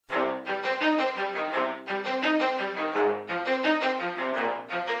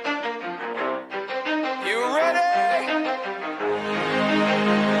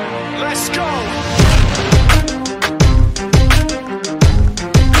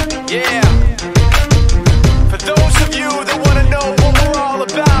Yeah. For those of you that wanna know what we're all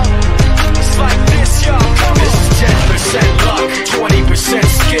about, it's like this, y'all. This is 10% luck, 20%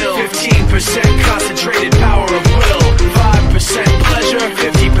 skill, 15% concentrated power of will, 5% pleasure,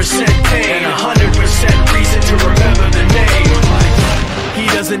 50% pain, and 100% reason to remember the name. He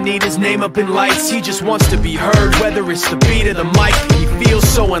doesn't need his name up in lights, he just wants to be heard, whether it's the beat or the mic. He feels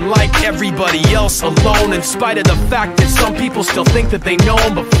so unlike everybody else, alone, in spite of the fact that some people still think that they know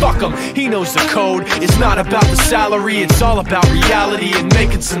him. But fuck him, he knows the code. It's not about the salary, it's all about reality and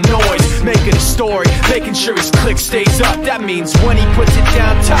making some noise, making a story, making sure his click stays up. That means when he puts it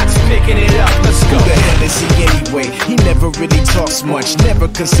down, Todd's picking it up. Let's go. Who the hell is he anyway? He never really talks much, never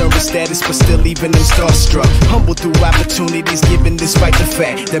concerned with status, but still leaving him starstruck. Humble through opportunities given despite the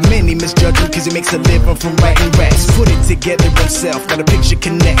fact that many misjudge him cause he makes a living from writing raps. Put it together himself, got a picture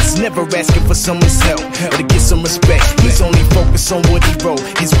connects, never asking for someone's help or to get some respect. He's only focused on what he wrote,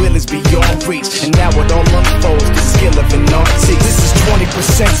 his will is beyond reach, and now it all unfolds, the skill of an artist. This is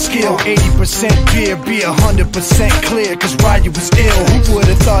 20% skill, 80% beer, be 100% clear, cause Ryu was ill. Who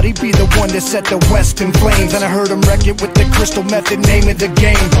would've thought he'd be the one that set the West in flames? And I heard him wreck it with the crystal method, name of the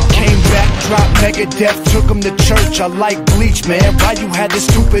game. Came back, dropped Megadeth, took him to church. I like Bleach, man, Ryu had the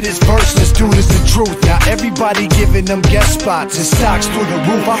stupidest verse, this dude is the truth. Now everybody giving them guest spots and stocks through the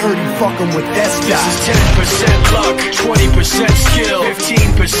roof. I heard he fucking with S-Dot. This is 10% luck, 20% skill,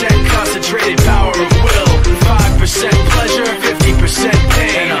 15% concentrated power of will, 5% pleasure, 50%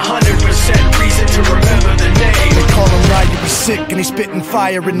 pain, and 100% reason to remember the name. They call him Ryu, he's sick and he's spitting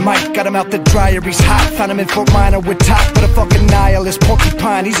fire. And Mike got him out the dryer, he's hot. Found him in Fort Minor with top, but a fucking nihilist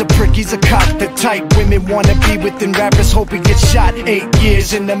porcupine. He's a prick, he's a cop. The type women wanna be within rappers, hope he gets shot. 8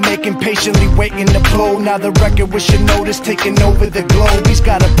 years in the making, patiently waiting to blow. Now the record with your notice taking over the globe. He's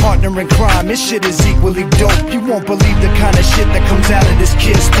got a partner in crime, his shit is equally dope. You won't believe the kind of shit that comes out of this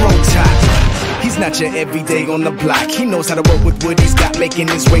kid's throat. He's not your everyday on the block. He knows how to work with what he's got, making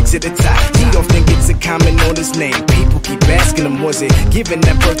his way to the top. He often gets a comment on his name. People keep asking him, was it given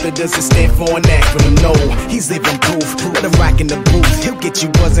that birth or does it stand for an acronym? No, he's living proof. Let him rock in the booth. He'll get you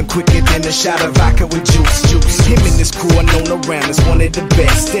buzzing quicker than a shot of vodka with juice. Him and his crew are known around as one of the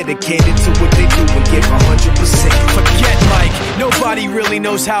best, dedicated to what they do and give 100%. Forget Mike, nobody really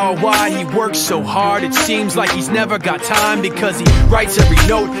knows how or why he works so hard. It seems like he's never got time because he writes every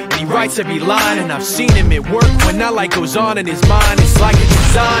note and he writes every line. And I've seen him at work when that light goes on in his mind. It's like a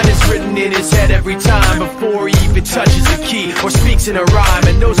design is written in his head every time before he even touches a key or speaks in a rhyme.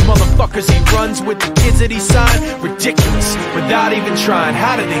 And those motherfuckers he runs with, the kids that he signed, ridiculous, without even trying.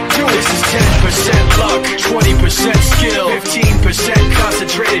 How do they do it? This is 10% luck, 20% skill, 15%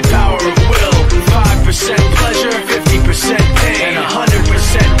 concentrated power of will, 5% pleasure, 50% pain, and 100%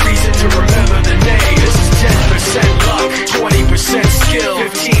 reason to remember the